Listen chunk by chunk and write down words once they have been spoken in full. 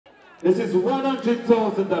This is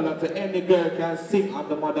 $100,000 to any girl can sing on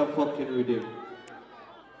the motherfucking rhythm.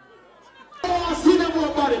 Oh, see them more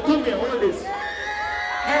body. Come here, hold this.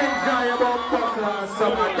 Enjoy about buckler,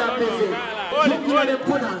 summer. That is it. Look where they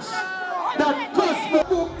put us. That cosmo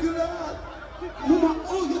buckler. Mama,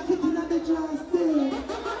 oh, you're putting at the jazz there.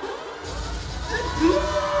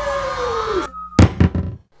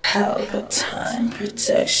 Pelpa time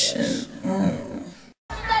protection.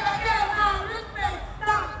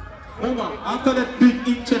 Mama, after that big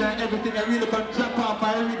intro and everything, I really can drop off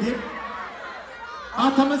by everything.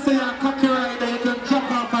 After I say you're cocky right there, you can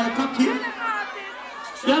drop off by cocky.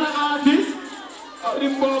 You're an artist? Oh, the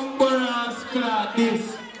bumper ass like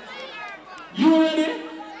this. You ready?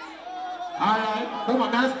 Alright. Come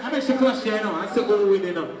on, guys. I make sure clash here now. I say go with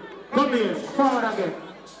it now. Come here. Forward again.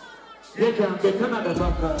 You can get another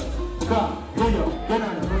backers. Come. Yo, get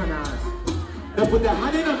out of the bananas. They put their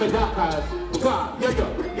hand in on the backers. Come. Yo,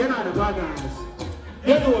 get out of the bananas.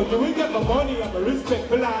 You know, you will get my money and my respect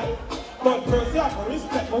for life. But first, you have to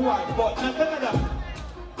respect my wife. But not another.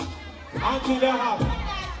 Until they have.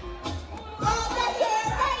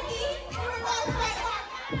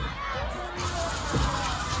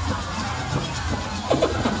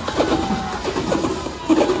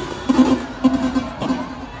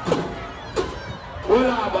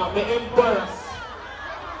 Well, I'm embarrassed.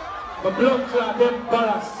 My blood clot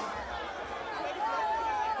embarrassed.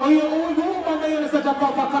 Oh, you woman, you're such a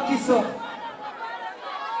papa cocky, sir.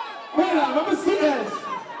 Well, let me see this.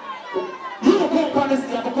 You come on the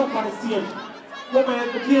stage, come on the stage. Woman,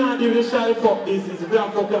 you can't do the shy fuck business. You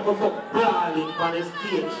can't fuck brawling on the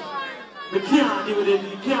stage. You can't do it,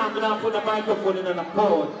 you can't put the microphone in the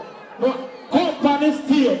crowd. But come on the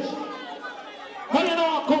stage. How you know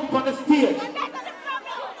I come on the stage?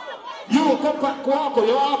 You come back, walk,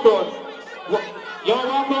 you walk on. You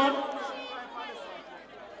walk on?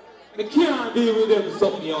 You can't deal with them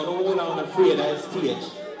something, you know, all I'm afraid of the stage.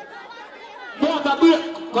 You want a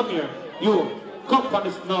break? Come here. You come on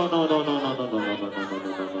this. No.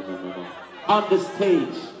 On the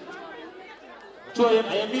stage. So you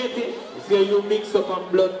made it. You see you mix up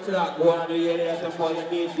on blood clot, go on the area, and for you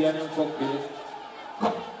made it and then fuck you.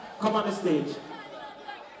 Come on the stage.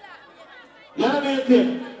 You made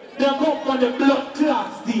it. They go on the blood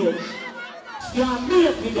clot stage. You made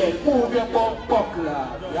it then. Move your buckler.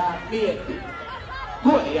 You made it.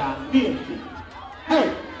 Go, you made it. Hey,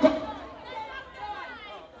 come.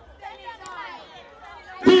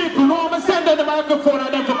 People, no, I'm sending the microphone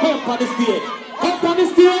and them to come on the stage. Come on the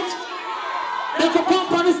stage. They can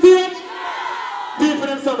come on the stage. People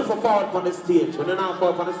themselves for fall on the stage. When they not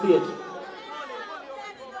fall on the stage.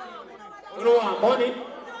 We don't want money.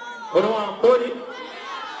 We don't want money.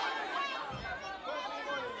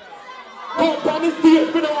 Come on the stage.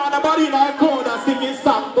 We don't want nobody in our crowd and singing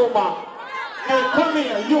song, Boma. Hey, come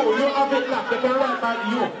here. You have it locked. They can ride by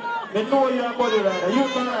you. They know you're a body rider. You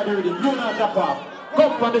can ride with it. You not jump off.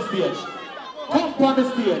 Come on the stage. Come on the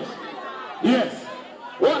stage. Yes.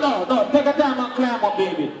 Well, no. Take a time and climb up,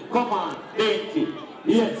 baby. Come on. Dainty.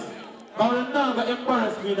 Yes. Now you're not going to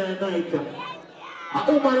embarrass me in the night. A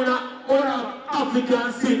woman in Africa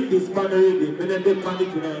and sing this man already. And then they panic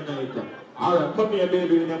in the night. Alright, come here,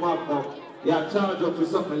 baby, in the mouth now. You're charged up for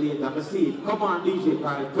something later. I'm see it. Come on, DJ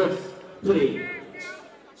Kyle. Press play.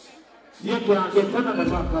 You can't get another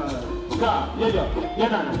backers. Stop. You're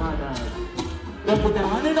not a man. They put their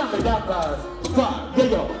hand in on the backers. Stop.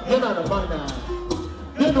 You're not a man.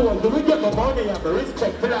 You know, you will get my money and my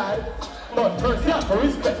respect for life. But first you have to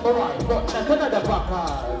respect my wife. But that's another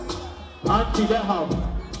backers. Until they have.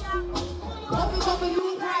 Come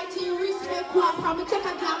you right to respect one from the check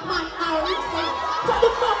and man and respect. For the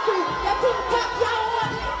fucker, they put the cap down.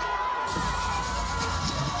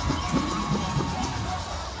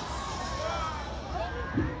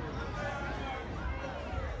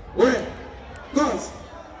 Wait, cousin.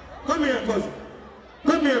 Come here, cousin.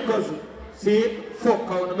 Come here, cousin. See, fuck,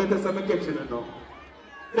 I want to make some kitchen now.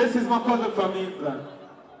 This is my cousin from England.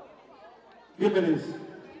 Give me this.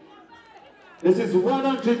 This is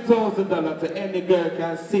 $100,000 to any girl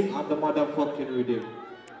can sing on the motherfucking rhythm.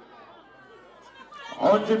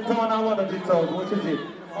 100 pounds and 100,000. What is it?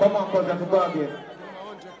 Come on, cousin, to bargain.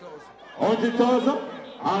 100,000?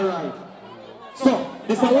 Alright. So,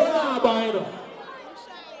 this is a one buy.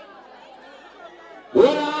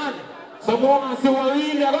 Hold on. Some woman say, well,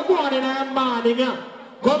 really, I'm going in the morning.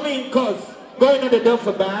 Come in, cuz. Go into the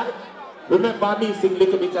duffel bag. Remember me sing a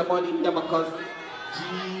little bit of money in my cousin.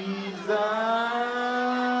 Jesus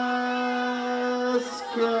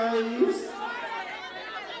Christ.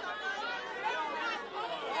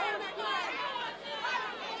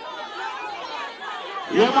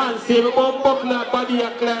 Yeah, man, see me bum buckler body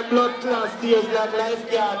and climb blood class stairs like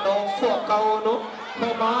lifeguard. Don't fuck around, no.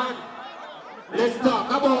 Come on. Let's talk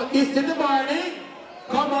about this in the morning.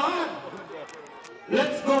 Come on.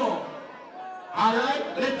 Let's go.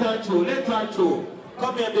 Alright? Let her through, let her through.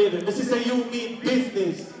 Come here, baby. This is a you mean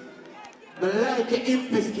business. I like an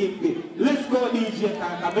impy skimpy. Let's go, DJ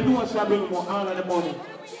Kaka. I know I shall bring more all of the money.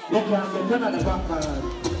 Let her get none of the back.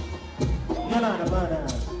 You're not the man.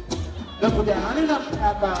 Don't put your hand in the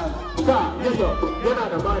back. Come, yes, you're not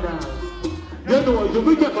the man. You know, you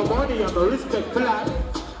will get the money and the respect flat.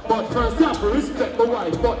 But first you have to respect the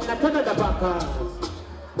wife. But not none of the back.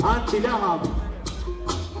 Until you have.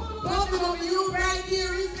 Both of you right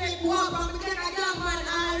here respect walk on the young man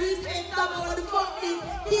and respect someone with the fuck is.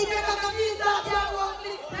 Keep your confused up your walk.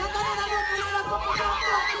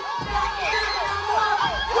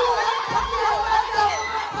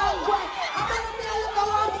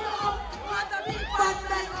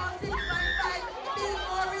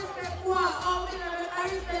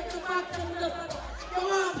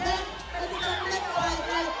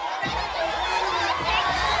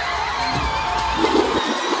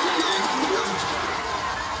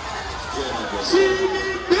 She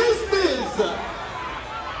mean business.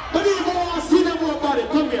 But if you want to see them more body,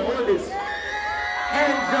 come here, hold this.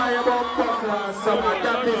 Enjoy about buckler summer,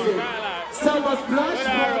 that is it. Summer splash,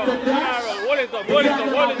 the dash. Hold it.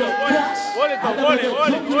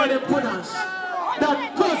 That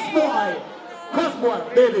cuss boy,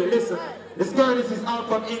 baby, listen. This girl, this is out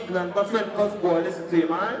from England, my friend cuss boy, listen to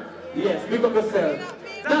him, alright? Yes, pick up yourself.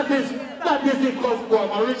 That is it, cuss boy,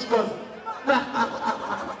 my rich cuss.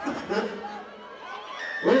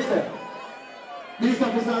 What is that? Police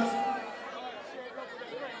officers?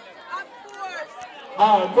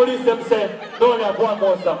 Police them say, don't only have one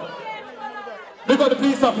more song. Because the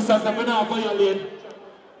police officers that we now violate.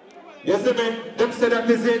 You see me? Them say that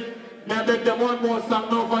is it. May I beg them one more song,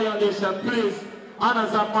 no violation, please.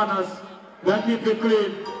 Honors and manners. We'll keep it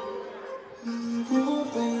clean.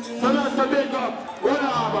 So that's a big up.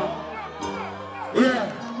 Whatever.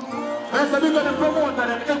 Yeah. That's a big up the promoter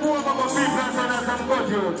and everyone of our people and some good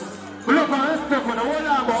youth. We look for respect for the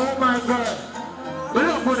whatever, oh my God. We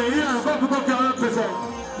look for the year, go to represent.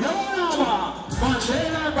 Yeah, whatever. One day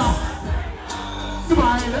like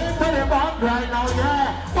smiling to the back right now,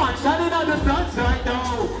 yeah. One shot in the front right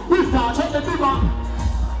now. We start at the big one.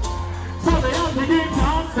 So they have to give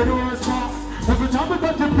chance to do a spot. Every time we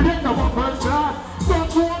touch a plate, I want first class. Don't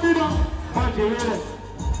go it up. What you ready?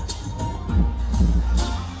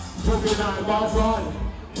 Juvenile bad boy.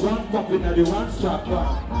 One pop in the one strap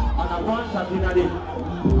card. And a one shot in the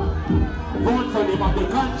one for him of the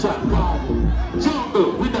contract card.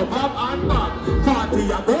 Jungle with the bag and bag. 40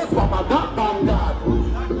 a goes from a black man dad.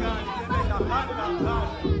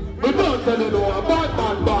 We don't tell you no a bad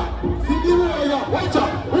man bad. See the way you watch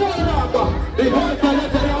out. The whole tell you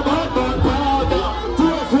say a bad man father. To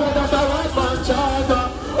a sword that a right man charter.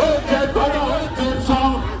 Okay, but a whole team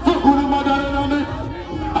song. For good mother and me.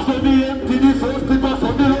 I said me empty the first clipper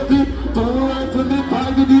from the lobby. Don't right to me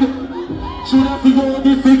party did. Should have to go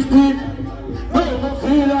the 16. I don't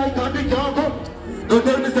feel like I be careful. Don't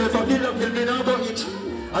tell me say something up till me now go itch.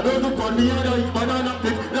 I don't look on me, I don't eat banana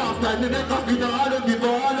clip. Last time me make a fit, all of me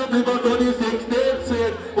go 26 days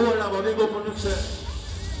straight. All of me go for the set.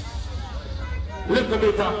 Little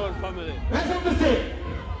bit up. That's what we say.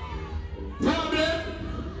 Problem.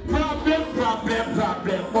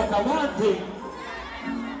 But I want thing.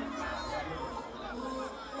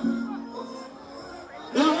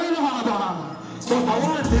 But I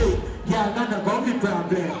want thing. Yeah, none of the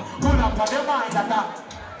problem. Pull up on the mind that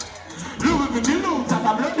look with me look that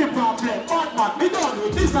I'm not the problem. But me done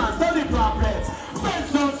with this and study problems. Friends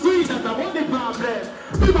so sweet that I want the problem.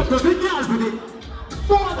 People to be girls with it.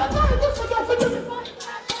 For that time, just forget it.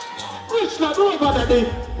 Rich not over that day.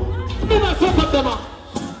 Me not suck up them up.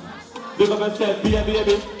 Big up yourself, baby.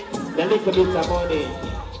 The little bit of money.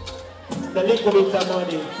 The little bit of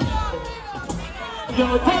money. Yo,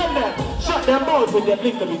 tell them, shut them mouth with the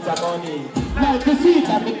little bit of money. Like the seat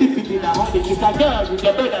and the dip it in the honey. It's a girl with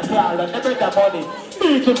the better car and the better money.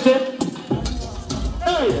 Beat him, say.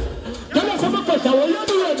 Hey, tell us some question, what you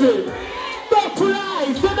doing? Don't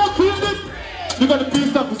cry, say don't feel it. You got the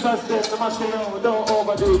police officers there, they must say, oh, don't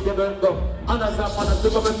overdo it, you don't go. Understand, man,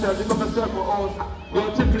 pick up yourself for us. Go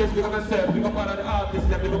checklist, pick up yourself, pick up all of the artists,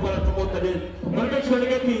 pick up all of the promoters. But make sure you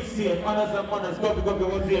get things safe. Understand, man, go pick up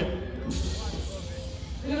your own here.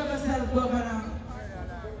 Pick up yourself, Governor.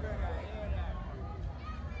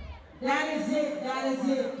 That is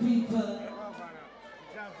it, people.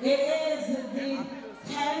 It is the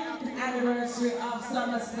 10th anniversary of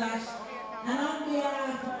Summer Splash. And on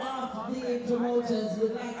behalf of the promoters,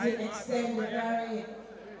 we'd like to extend a very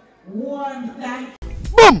warm thank you.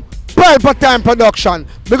 Boom! Pelpa Time Production.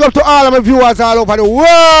 Big up to all of my viewers all over the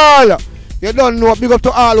world. You don't know. Big up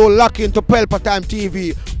to all who lock into Pelpa Time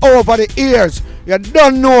TV over the years. You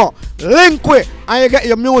don't know. Link with and you get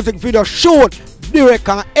your music video shoot, direct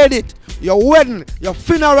and edit. Your wedding, your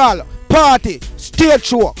funeral, party, stage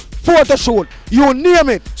show, photo shoot, you name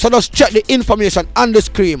it. So just check the information on the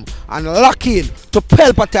screen and lock in to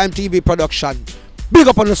Pelpa Time TV Production. Big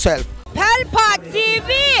up on yourself. Pelpa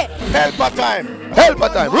TV! Pelpa Time!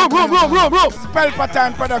 Pelpa Time! Room! Pelpa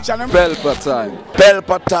Time Production. Pelpa Time.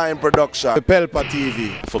 Pelpa Time Production. Pelpa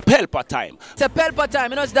TV. For Pelpa Time. It's a Pelpa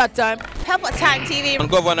Time, you know it's that time. Pelpa Time TV. I'm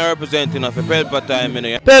governor representing of Pelpa Time, you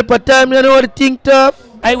know. Pelpa Time, you know what the thing tough?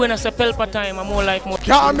 I when I say Pelpa Time, I'm more like more.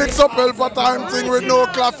 Can't mix up Pelpa Time thing with no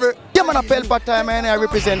coffee. Yeah, man, a Pelpa Time, and I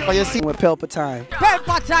represent for you. See, with Pelpa Time.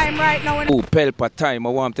 Pelpa Time right now. Oh, Pelpa Time, I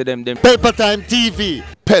want to them. Pelpa Time TV.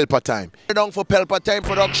 Pelpa Time. You're down for Pelpa Time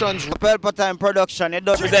Productions. Pelpa Time Production. You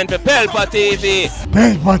don't Present for Pelpa TV.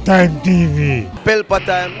 Pelpa Time TV. Pelpa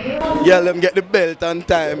Time. Yeah, let them get the belt on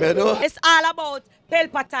time, you know. It's all about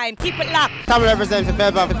Pelpa Time. Keep it locked. Come represent for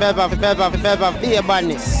Pelpa, be a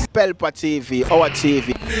badness. Pelpa TV, our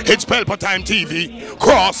TV. It's Pelpa Time TV.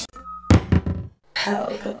 Cross.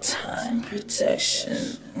 Pelpa Time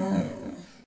Protection.